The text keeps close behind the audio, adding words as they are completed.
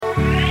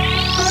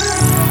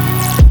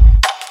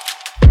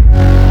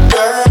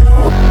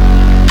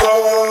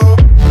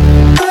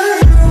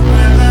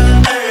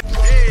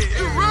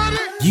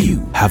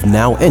You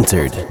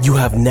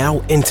have now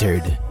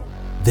entered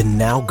the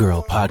Now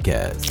Girl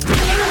podcast.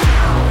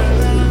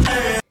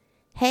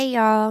 Hey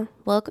y'all,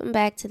 welcome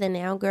back to the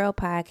Now Girl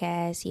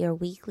podcast, your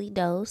weekly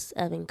dose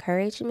of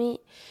encouragement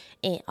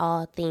and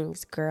all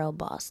things girl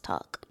boss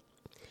talk.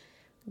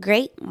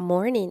 Great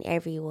morning,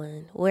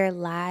 everyone. We're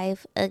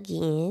live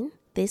again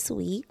this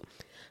week.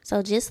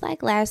 So just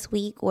like last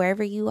week,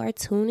 wherever you are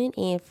tuning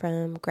in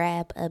from,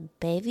 grab a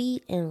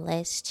bevy and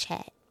let's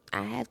chat.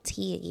 I have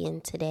tea again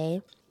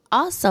today.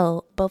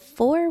 Also,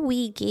 before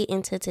we get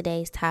into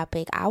today's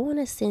topic, I want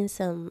to send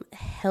some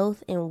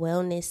health and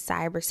wellness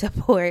cyber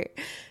support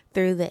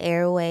through the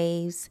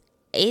airwaves.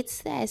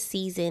 It's that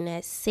season,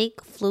 that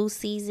sick flu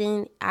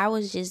season. I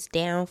was just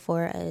down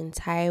for an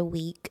entire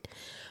week.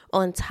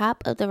 On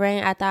top of the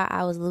rain, I thought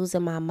I was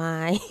losing my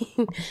mind.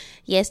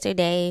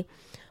 Yesterday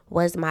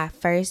was my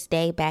first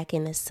day back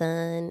in the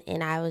sun,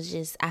 and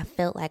I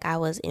felt like I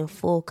was in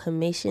full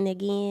commission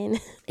again.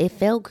 It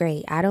felt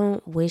great. I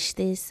don't wish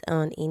this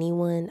on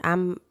anyone.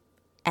 I'm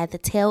at the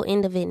tail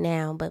end of it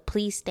now, but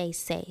please stay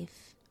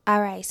safe.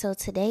 All right, so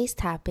today's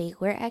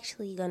topic, we're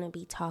actually going to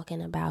be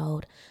talking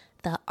about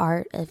the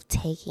art of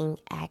taking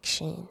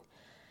action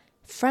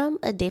from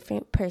a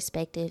different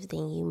perspective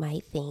than you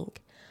might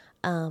think.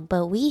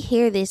 But we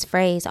hear this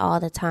phrase all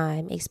the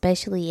time,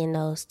 especially in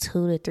those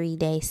 2 to 3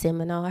 day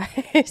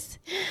seminars,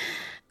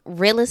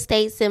 real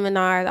estate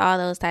seminars, all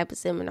those type of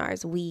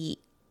seminars.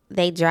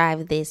 They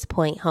drive this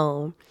point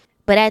home.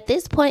 But at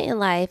this point in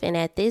life and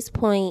at this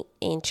point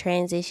in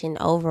transition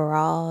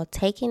overall,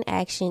 taking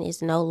action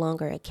is no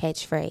longer a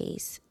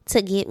catchphrase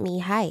to get me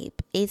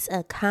hype. It's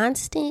a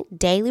constant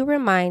daily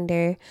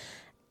reminder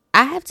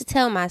I have to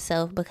tell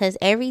myself, because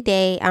every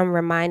day I'm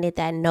reminded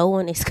that no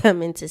one is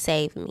coming to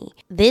save me.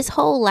 This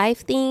whole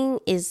life thing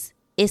it's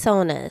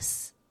on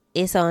us.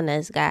 It's on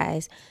us,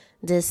 guys.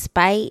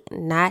 Despite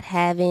not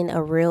having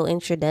a real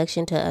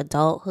introduction to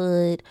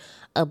adulthood,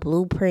 a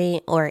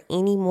blueprint, or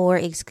any more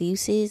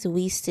excuses,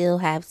 we still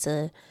have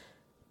to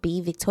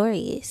be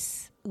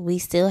victorious. We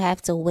still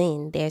have to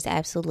win. There's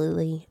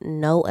absolutely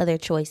no other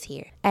choice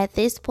here. At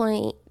this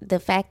point, the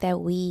fact that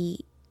we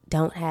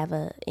don't have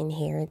a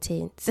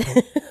inheritance.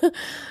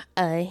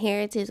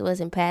 Inheritance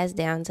wasn't passed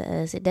down to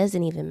us. It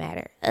doesn't even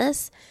matter.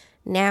 Us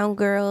now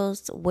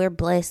girls, we're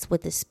blessed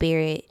with the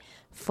spirit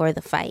for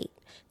the fight,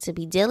 to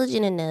be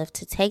diligent enough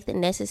to take the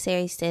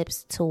necessary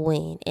steps to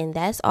win. And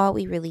that's all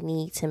we really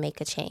need to make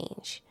a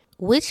change.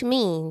 Which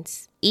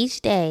means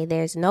each day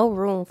there's no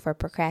room for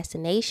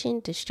procrastination,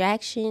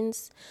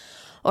 distractions,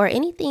 or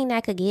anything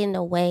that could get in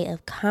the way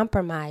of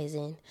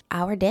compromising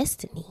our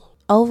destiny.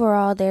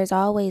 Overall, there's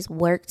always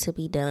work to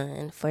be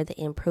done for the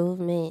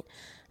improvement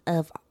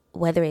of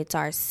whether it's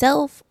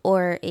ourself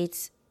or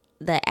it's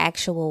the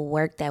actual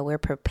work that we're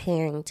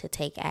preparing to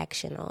take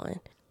action on.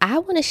 I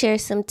want to share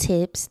some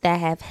tips that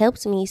have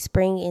helped me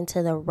spring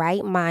into the right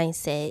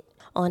mindset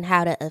on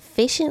how to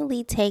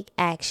efficiently take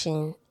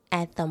action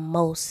at the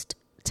most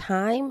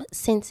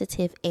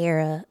time-sensitive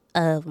era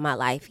of my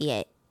life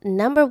yet.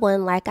 Number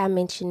one, like I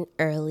mentioned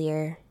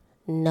earlier,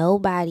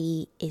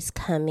 nobody is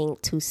coming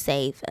to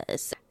save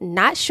us.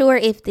 Not sure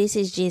if this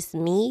is just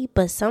me,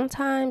 but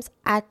sometimes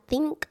I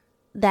think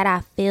that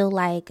I feel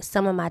like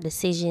some of my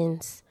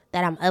decisions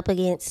that I'm up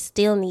against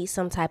still need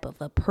some type of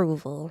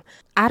approval.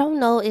 I don't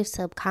know if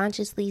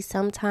subconsciously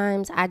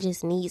sometimes I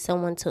just need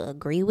someone to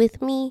agree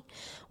with me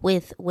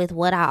with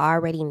what I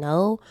already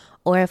know,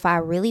 or if I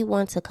really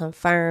want to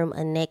confirm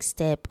a next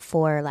step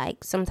for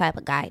like some type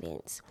of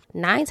guidance.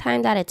 9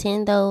 times out of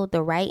 10 though,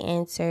 the right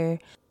answer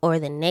or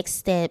the next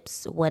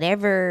steps,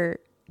 whatever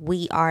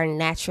we are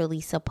naturally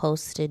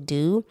supposed to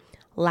do,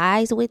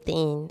 lies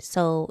within.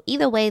 So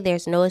either way,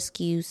 there's no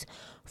excuse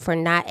for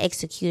not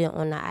executing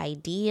on the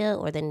idea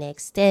or the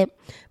next step,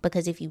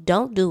 because if you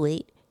don't do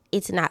it,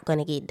 it's not going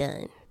to get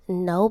done.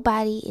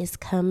 Nobody is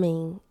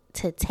coming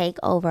to take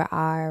over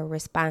our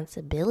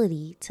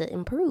responsibility to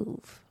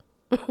improve.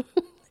 I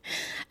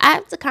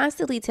have to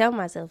constantly tell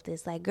myself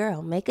this, like,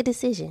 girl, make a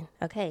decision.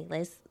 Okay,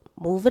 let's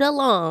move it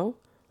along.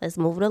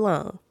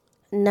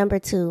 Number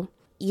 2,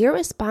 you're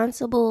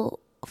responsible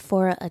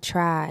for a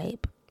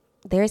tribe.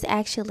 There's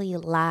actually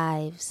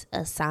lives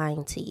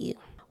assigned to you.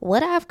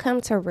 What I've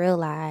come to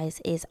realize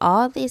is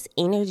all this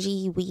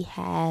energy we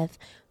have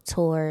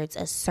towards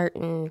a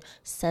certain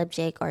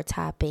subject or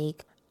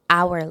topic,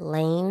 our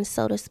lane,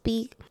 so to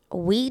speak,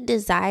 we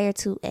desire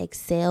to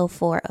excel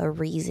for a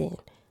reason.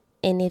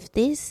 And if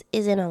this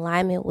is in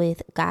alignment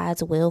with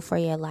God's will for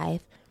your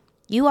life,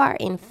 you are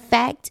in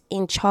fact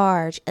in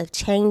charge of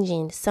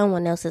changing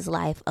someone else's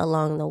life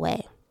along the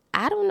way.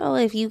 I don't know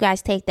if you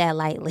guys take that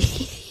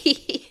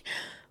lightly,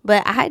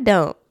 but I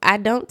don't. I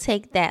don't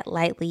take that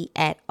lightly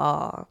at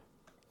all.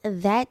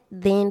 That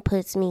then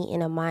puts me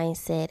in a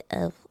mindset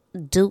of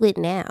do it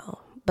now,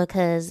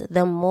 because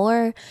the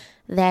more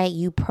that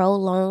you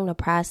prolong the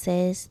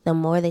process, the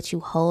more that you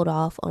hold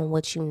off on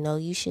what you know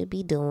you should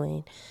be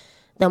doing,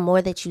 the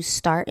more that you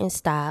start and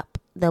stop,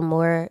 the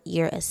more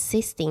you're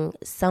assisting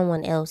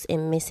someone else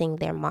in missing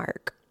their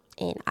mark.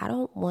 And I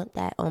don't want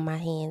that on my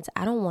hands.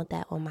 I don't want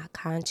that on my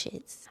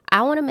conscience.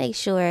 I want to make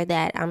sure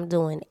that I'm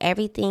doing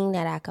everything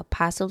that I could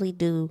possibly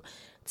do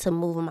to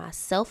move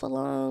myself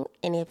along.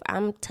 And if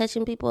I'm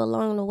touching people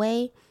along the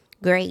way,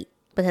 great.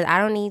 Because I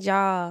don't need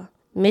y'all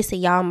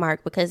missing y'all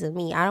mark because of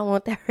me. I don't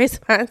want that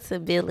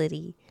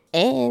responsibility.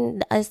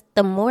 And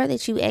the more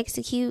that you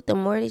execute, the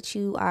more that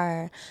you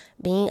are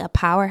being a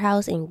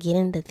powerhouse and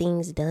getting the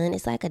things done,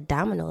 it's like a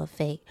domino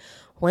effect.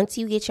 Once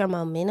you get your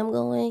momentum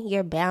going,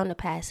 you're bound to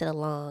pass it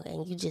along,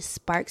 and you just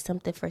spark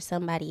something for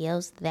somebody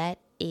else. That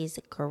is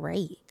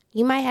great.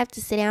 You might have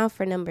to sit down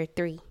for number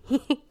 3.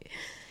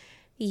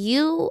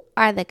 You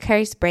are the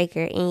curse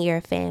breaker in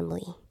your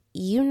family.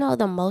 You know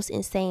the most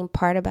insane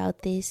part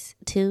about this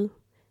too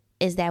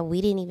is that we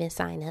didn't even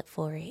sign up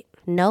for it.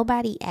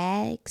 Nobody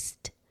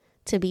asked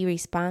to be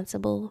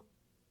responsible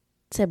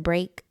to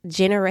break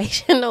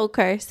generational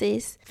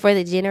curses for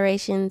the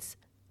generations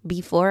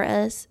before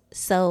us,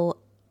 so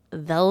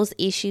those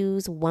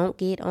issues won't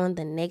get on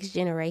the next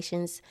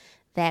generations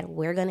that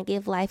we're going to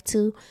give life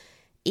to.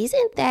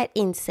 Isn't that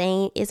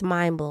insane? It's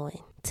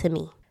mind-blowing to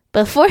me.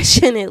 But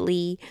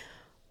fortunately,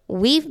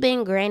 we've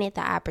been granted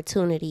the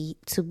opportunity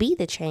to be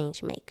the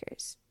change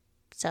makers.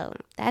 So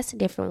that's a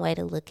different way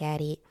to look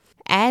at it.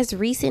 As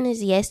recent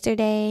as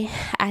yesterday,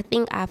 I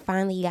think I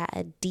finally got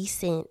a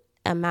decent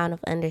amount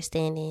of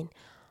understanding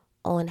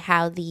on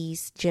how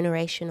these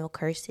generational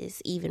curses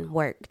even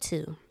work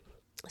too.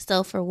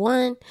 So for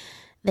one,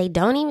 they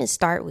don't even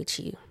start with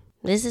you.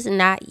 This is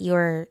not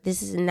your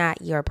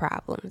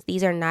problems.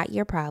 These are not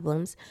your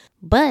problems,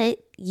 but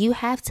you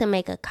have to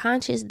make a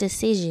conscious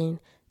decision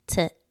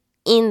to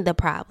end the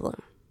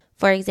problem.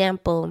 For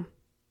example,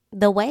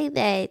 the way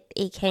that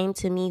it came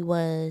to me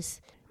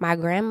was my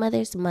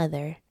grandmother's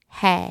mother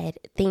had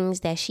things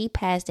that she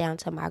passed down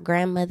to my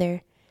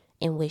grandmother,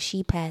 in which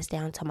she passed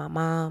down to my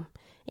mom,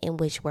 in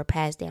which were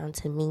passed down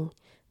to me,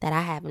 that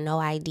I have no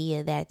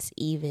idea that's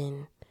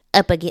even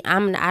up again.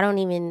 I don't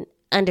even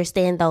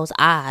understand those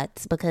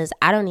odds because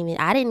I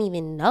didn't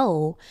even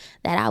know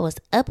that I was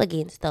up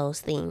against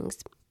those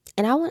things.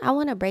 And I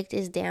want to break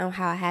this down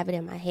how I have it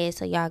in my head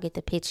so y'all get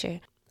the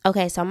picture.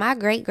 Okay, so my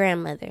great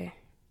grandmother,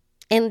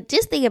 and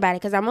just think about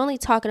it because I'm only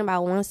talking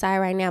about one side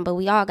right now, but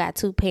we all got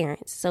 2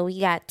 parents. So we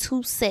got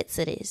 2 sets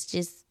of this.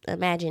 Just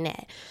imagine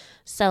that.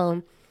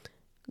 So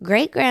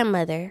great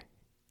grandmother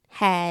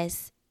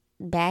has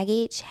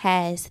baggage,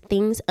 has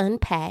things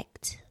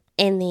unpacked,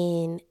 and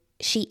then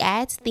she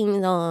adds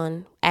things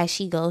on as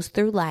she goes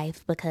through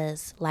life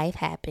because life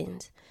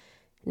happens.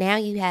 Now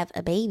you have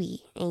a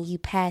baby and you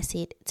pass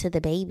it to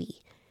the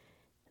baby.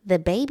 The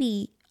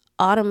baby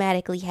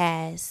automatically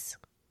has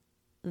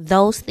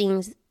those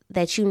things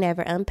that you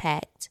never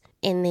unpacked.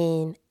 And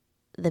then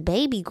the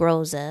baby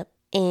grows up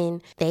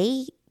and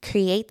they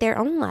create their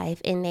own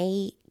life and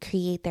they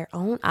create their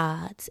own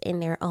odds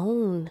and their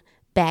own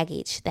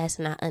baggage that's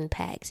not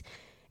unpacked.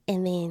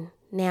 And then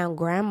now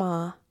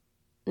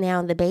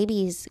the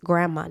baby is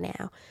grandma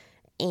now,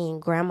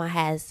 and grandma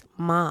has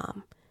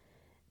mom.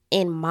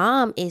 And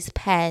mom is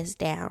passed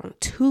down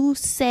 2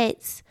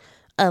 sets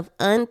of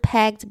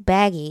unpacked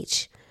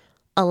baggage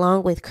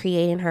along with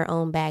creating her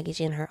own baggage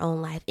in her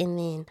own life. And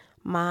then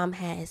mom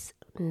has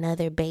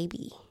another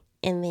baby.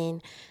 And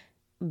then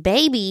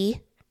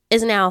baby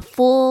is now a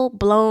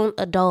full-blown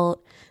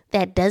adult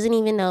that doesn't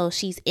even know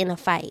she's in a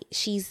fight.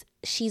 She's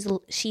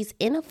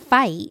in a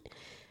fight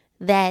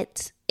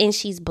and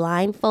she's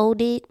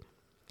blindfolded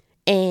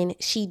and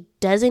she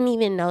doesn't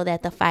even know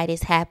that the fight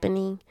is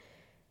happening.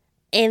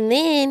 And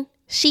then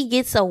she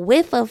gets a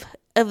whiff of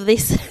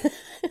this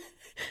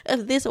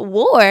of this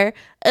war,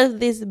 of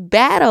this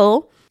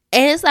battle.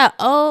 And it's like,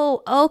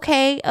 oh,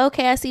 okay,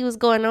 I see what's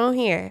going on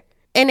here.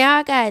 And now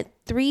I got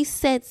 3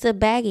 sets of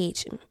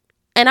baggage.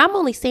 And I'm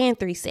only saying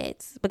 3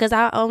 sets because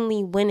I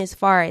only went as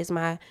far as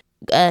my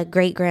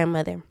great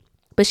grandmother.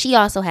 But she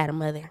also had a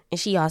mother, and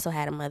she also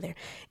had a mother.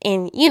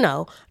 And,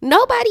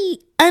 nobody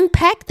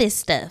unpacked this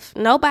stuff.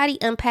 And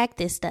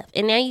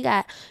now you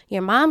got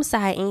your mom's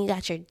side and you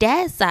got your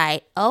dad's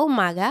side. Oh,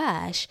 my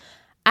gosh.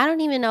 I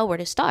don't even know where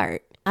to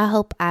start. I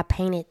hope I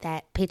painted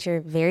that picture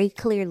very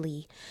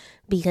clearly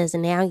because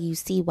now you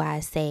see why I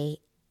say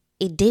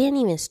it didn't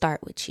even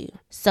start with you.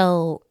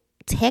 So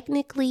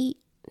technically,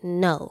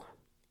 no,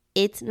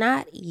 it's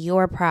not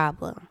your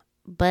problem.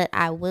 But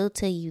I will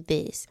tell you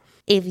this.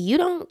 If you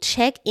don't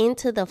check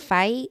into the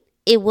fight,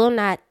 it will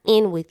not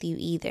end with you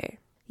either.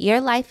 Your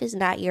life is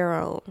not your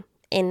own.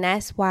 And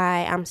that's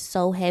why I'm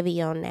so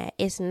heavy on that.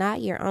 It's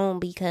not your own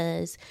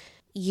because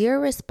you're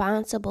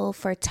responsible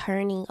for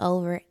turning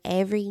over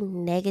every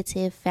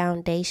negative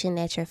foundation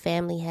that your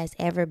family has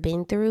ever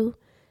been through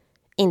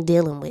and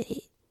dealing with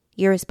it.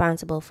 You're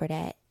responsible for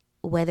that,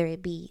 whether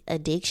it be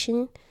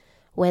addiction,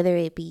 whether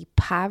it be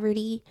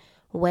poverty,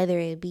 whether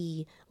it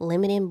be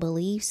limiting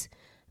beliefs.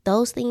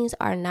 Those things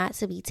are not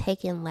to be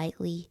taken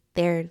lightly.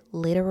 They're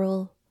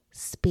literal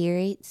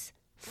spirits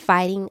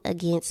fighting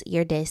against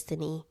your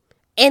destiny.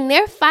 And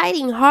they're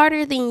fighting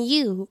harder than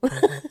you.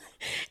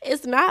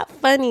 It's not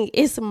funny.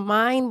 It's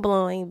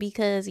mind-blowing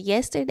because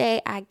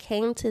yesterday I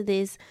came to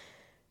this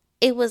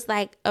it was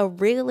like a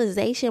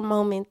realization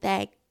moment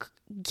that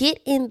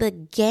get in the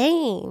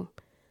game.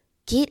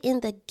 Get in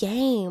the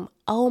game.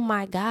 Oh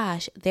my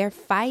gosh, they're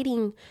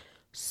fighting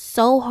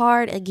so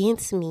hard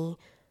against me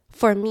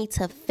for me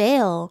to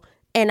fail.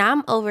 And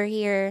I'm over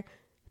here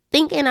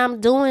thinking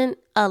I'm doing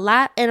a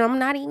lot and I'm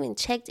not even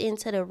checked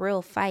into the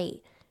real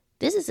fight.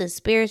 This is a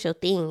spiritual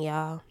thing,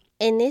 y'all.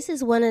 And this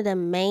is one of the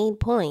main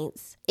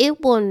points.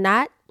 It will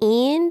not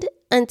end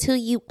until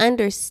you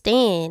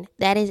understand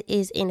that it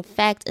is in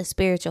fact a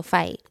spiritual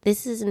fight.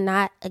 This is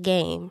not a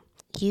game.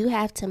 You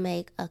have to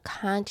make a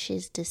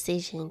conscious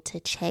decision to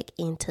check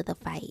into the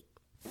fight.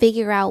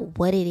 Figure out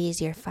what it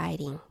is you're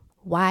fighting.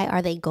 Why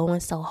are they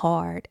going so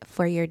hard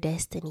for your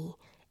destiny?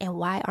 And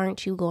why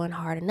aren't you going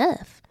hard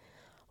enough?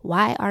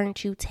 Why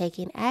aren't you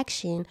taking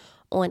action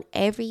on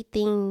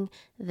everything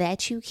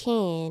that you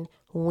can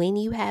when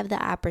you have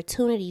the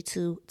opportunity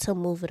to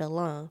move it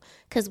along?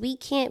 Because we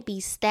can't be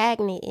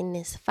stagnant in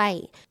this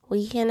fight.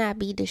 We cannot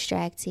be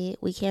distracted.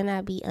 We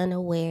cannot be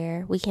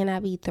unaware. We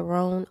cannot be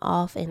thrown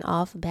off and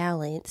off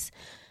balance.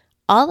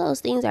 All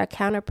those things are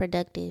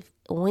counterproductive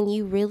when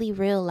you really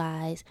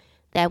realize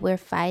that we're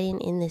fighting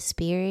in the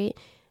spirit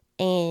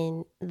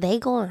and they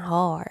going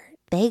hard.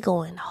 They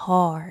going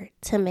hard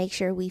to make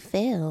sure we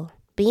fail.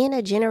 Being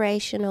a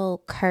generational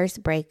curse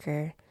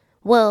breaker,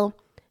 well,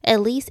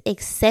 at least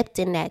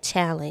accepting that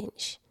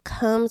challenge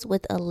comes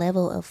with a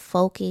level of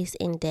focus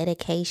and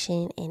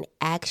dedication and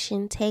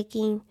action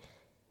taking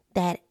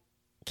that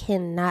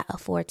cannot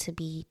afford to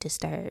be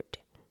disturbed.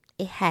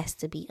 It has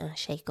to be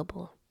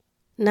unshakable.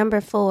 Number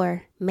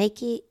 4,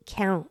 make it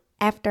count.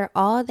 After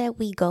all that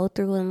we go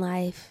through in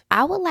life,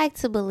 I would like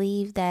to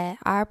believe that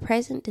our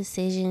present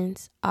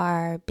decisions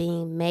are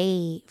being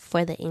made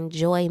for the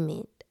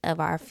enjoyment of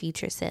our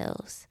future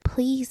selves.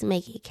 Please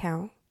make it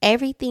count.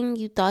 Everything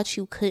you thought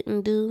you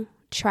couldn't do,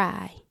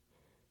 try.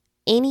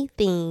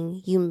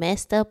 Anything you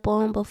messed up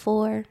on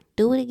before,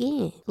 do it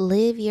again.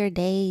 Live your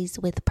days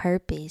with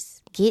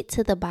purpose. Get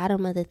to the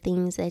bottom of the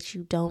things that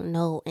you don't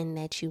know and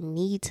that you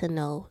need to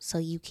know so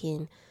you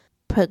can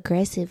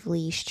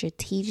progressively,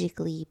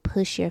 strategically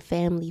push your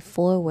family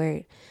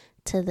forward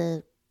to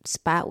the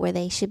spot where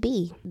they should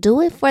be. Do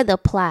it for the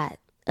plot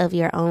of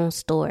your own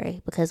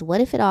story, because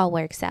what if it all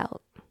works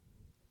out?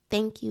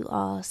 Thank you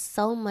all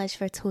so much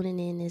for tuning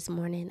in this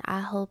morning. I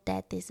hope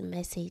that this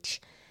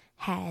message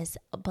has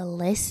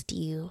blessed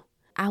you.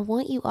 I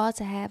want you all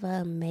to have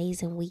an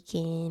amazing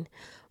weekend.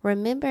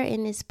 Remember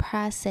in this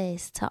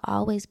process to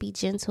always be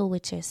gentle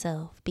with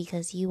yourself,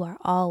 because you are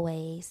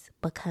always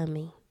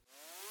becoming.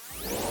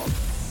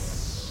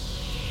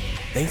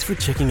 Thanks for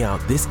checking out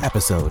this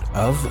episode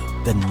of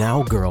the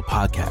Now Girl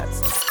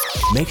podcast.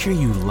 Make sure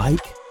you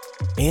like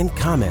and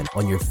comment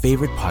on your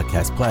favorite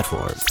podcast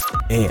platform.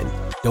 And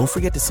don't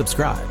forget to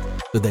subscribe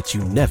so that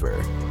you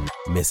never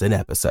miss an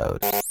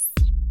episode.